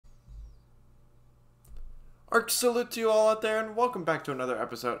Arc salute to you all out there, and welcome back to another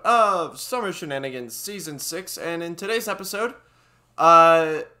episode of Summer Shenanigans Season 6. And in today's episode,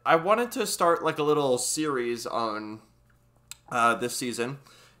 I wanted to start like a little series on this season,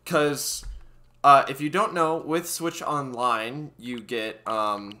 because if you don't know, with Switch Online, you get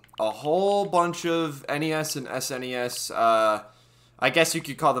a whole bunch of NES and SNES, I guess you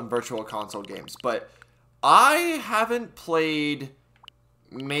could call them virtual console games, but I haven't played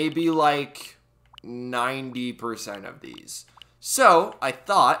maybe like 90% of these. So I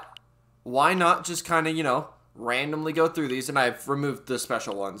thought, why not just kind of, randomly go through these? And I've removed the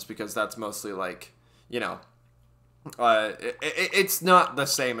special ones because that's mostly like, it's not the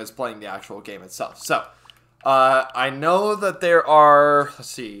same as playing the actual game itself. So I know that there are, let's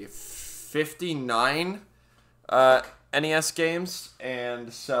see, 59 NES games,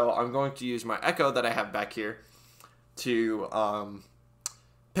 and so I'm going to use my Echo that I have back here to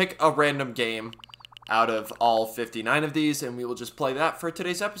pick a random game out of all 59 of these, and we will just play that for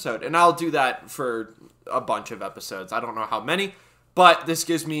today's episode. And I'll do that for a bunch of episodes. I don't know how many, but this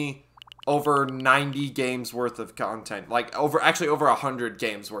gives me over 90 games worth of content. Like, over 100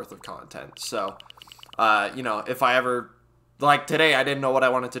 games worth of content. So, if I ever, like today, I didn't know what I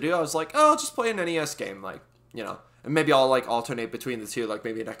wanted to do. I was like, oh, I'll just play an NES game, like, and maybe I'll, like, alternate between the two. Like,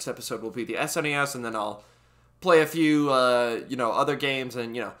 maybe next episode will be the SNES, and then I'll play a few, other games,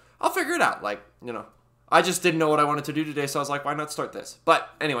 and, I'll figure it out. Like, I just didn't know what I wanted to do today, so I was like, why not start this? But,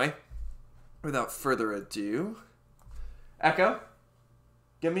 anyway, without further ado, Echo,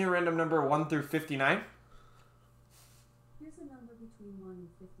 give me a random number 1 through 59. Here's a number between 1 and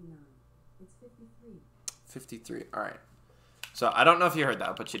 59. It's 53. 53, alright. So, I don't know if you heard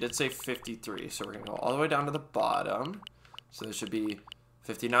that, but she did say 53, so we're going to go all the way down to the bottom. So, there should be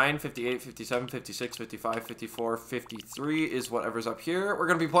 59, 58, 57, 56, 55, 54, 53 is whatever's up here. We're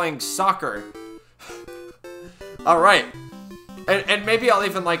going to be playing soccer. Alright. And maybe I'll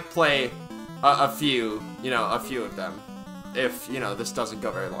even, like, play a few of them. If, this doesn't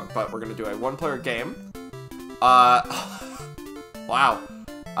go very long. But we're going to do a one-player game. Wow.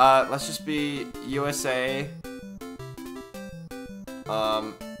 Let's just be USA.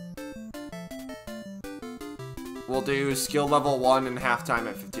 We'll do skill level 1 and halftime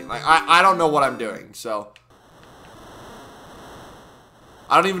at 15. Like, I don't know what I'm doing, so.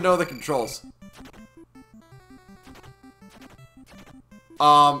 I don't even know the controls.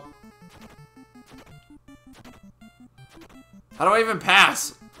 How do I even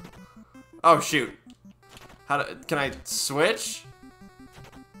pass? Oh, shoot. Can I switch?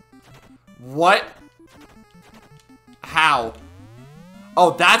 What? How?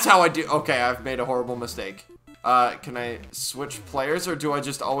 Oh, that's how I do. Okay, I've made a horrible mistake. Can I switch players, or do I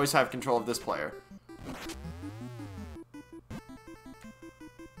just always have control of this player?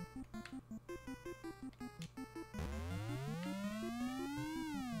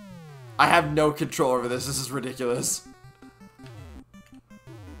 I have no control over this. This is ridiculous.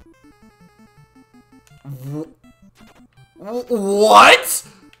 What?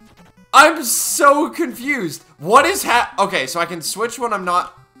 I'm so confused. What is okay, so I can switch when I'm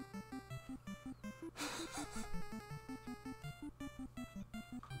not.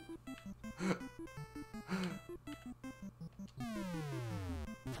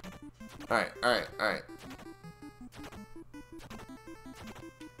 Alright.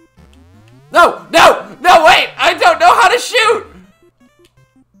 No, wait! I don't know how to shoot!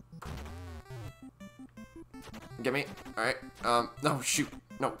 Get me. Alright. No, shoot.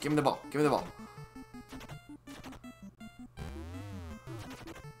 No, give me the ball.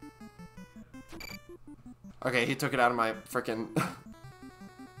 Okay, he took it out of my frickin'.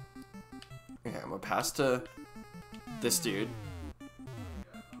 Okay, I'm gonna pass to this dude.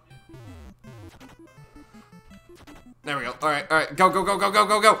 There we go. Alright.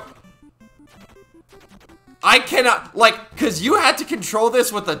 Go. I cannot, like, because you had to control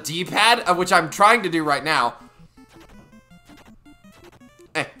this with a D-pad, which I'm trying to do right now.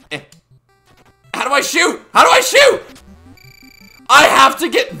 How do I shoot? I have to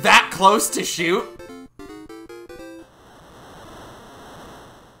get that close to shoot?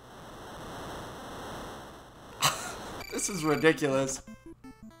 This is ridiculous.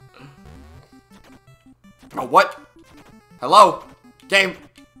 Oh, what? Hello? Game.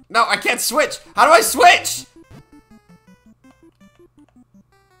 No, I can't switch. How do I switch?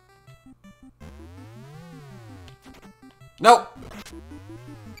 Nope.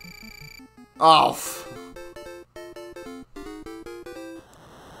 Oh.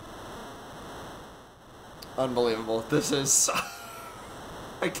 Unbelievable. This is.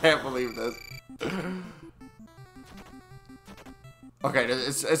 I can't believe this. Okay,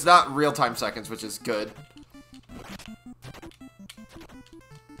 it's not real-time seconds, which is good.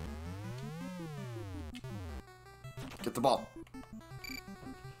 the ball.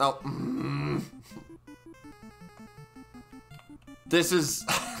 Oh. This is...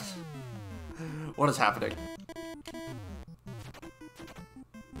 What is happening?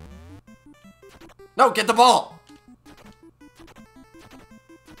 No, get the ball!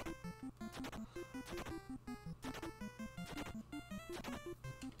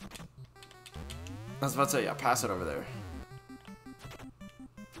 I was about to say, yeah, pass it over there.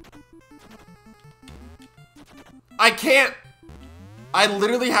 I can't! I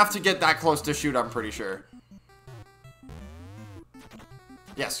literally have to get that close to shoot, I'm pretty sure.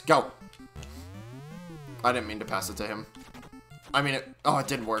 Yes, go. I didn't mean to pass it to him. I mean, oh, it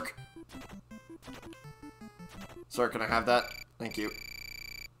didn't work. Sir, can I have that? Thank you.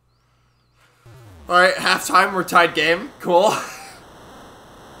 Alright, halftime, we're tied game. Cool.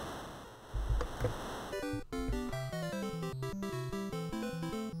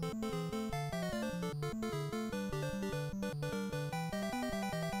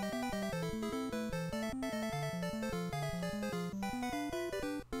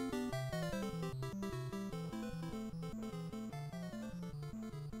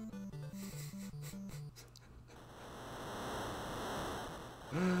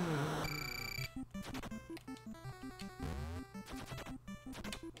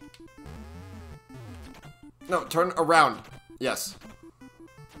 No, turn around. Yes.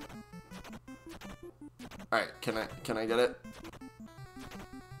 Alright, can I get it?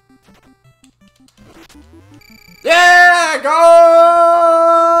 Yeah, go!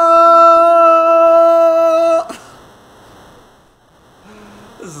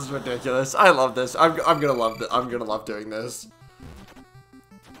 This is ridiculous. I love this. I'm gonna love I'm gonna love doing this.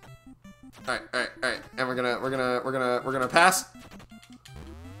 Alright. And we're gonna pass.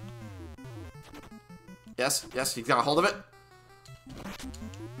 Yes, he got a hold of it.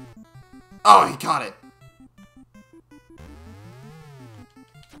 Oh, he caught it.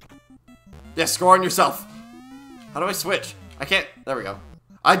 Yes, score on yourself. How do I switch? I can't. There we go.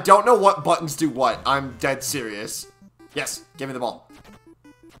 I don't know what buttons do what. I'm dead serious. Yes, give me the ball.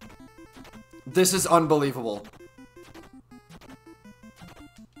 This is unbelievable.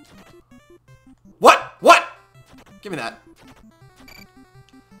 What? What? Give me that.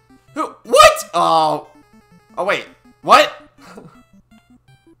 Who? What? Oh. Oh, wait. What?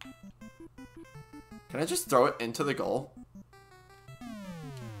 Can I just throw it into the goal?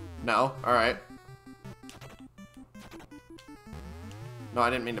 No. Alright. No, I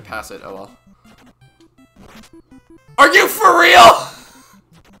didn't mean to pass it. Oh, well. Are you for real?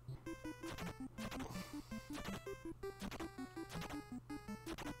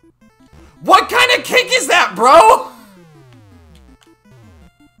 What kind of kick is that, bro?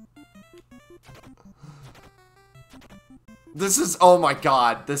 This is, oh my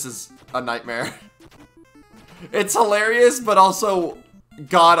god, this is a nightmare. It's hilarious, but also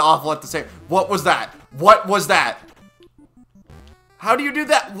god-awful at the same. What was that? What was that? How do you do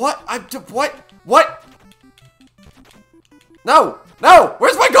that? What? What? What? No! No!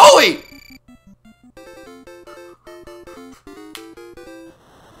 Where's my goalie?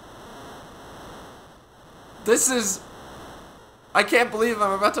 This is... I can't believe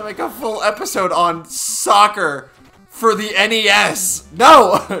I'm about to make a full episode on soccer for the NES.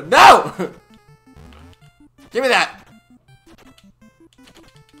 No! No! Give me that.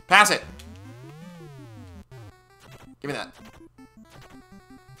 Pass it. Give me that.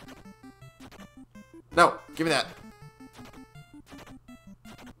 No, give me that.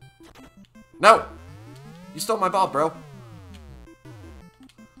 No! You stole my ball, bro.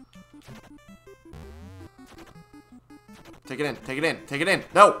 Take it in, take it in, take it in.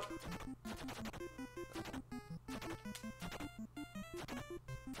 No!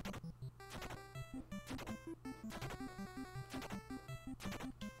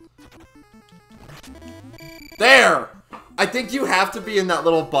 There! I think you have to be in that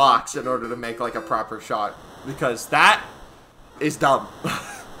little box in order to make like a proper shot. Because that is dumb.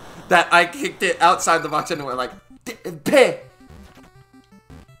 That I kicked it outside the box and it went like...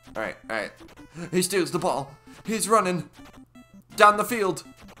 Alright, alright. He steals the ball. He's running down the field.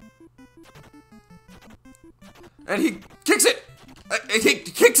 And he kicks it! He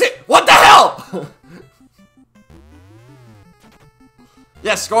kicks it! What the hell?!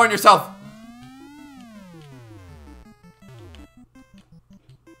 Yes, score on yourself.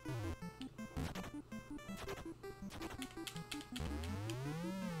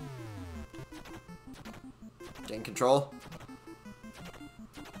 Gain control.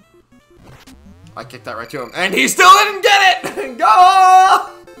 I kicked that right to him, and he still didn't get it! Go!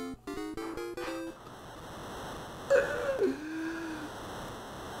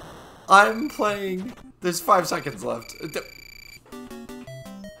 I'm playing There's 5 seconds left.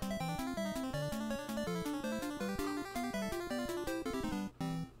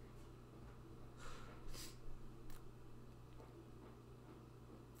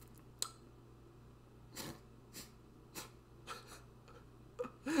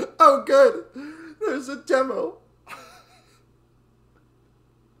 Oh, good. There's a demo.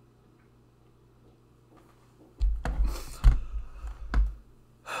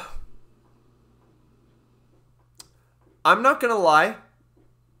 I'm not gonna lie.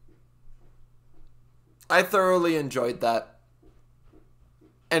 I thoroughly enjoyed that.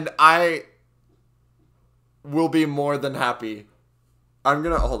 And I will be more than happy.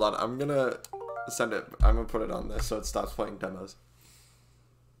 Hold on. I'm gonna send it. I'm gonna put it on this so it stops playing demos.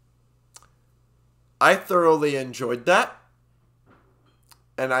 I thoroughly enjoyed that.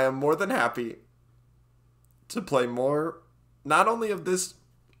 And I am more than happy to play more, not only of this,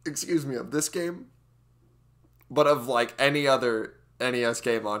 of this game, but of like any other NES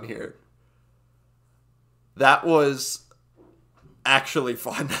game on here. That was actually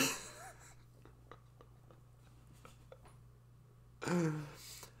fun.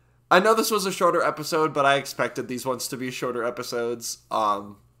 I know this was a shorter episode, but I expected these ones to be shorter episodes.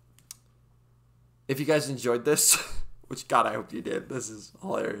 If you guys enjoyed this, which God, I hope you did. This is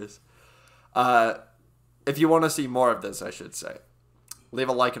hilarious. If you want to see more of this, I should say, leave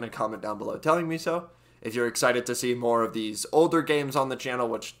a like and a comment down below telling me so. If you're excited to see more of these older games on the channel,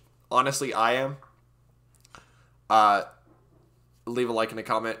 which honestly I am, leave a like and a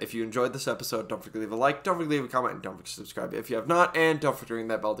comment. If you enjoyed this episode, don't forget to leave a like, don't forget to leave a comment, and don't forget to subscribe if you have not, and don't forget to ring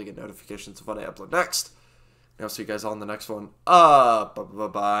that bell to get notifications of when I upload next. And I'll see you guys all in the next one.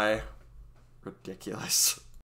 Bye-bye. Ridiculous.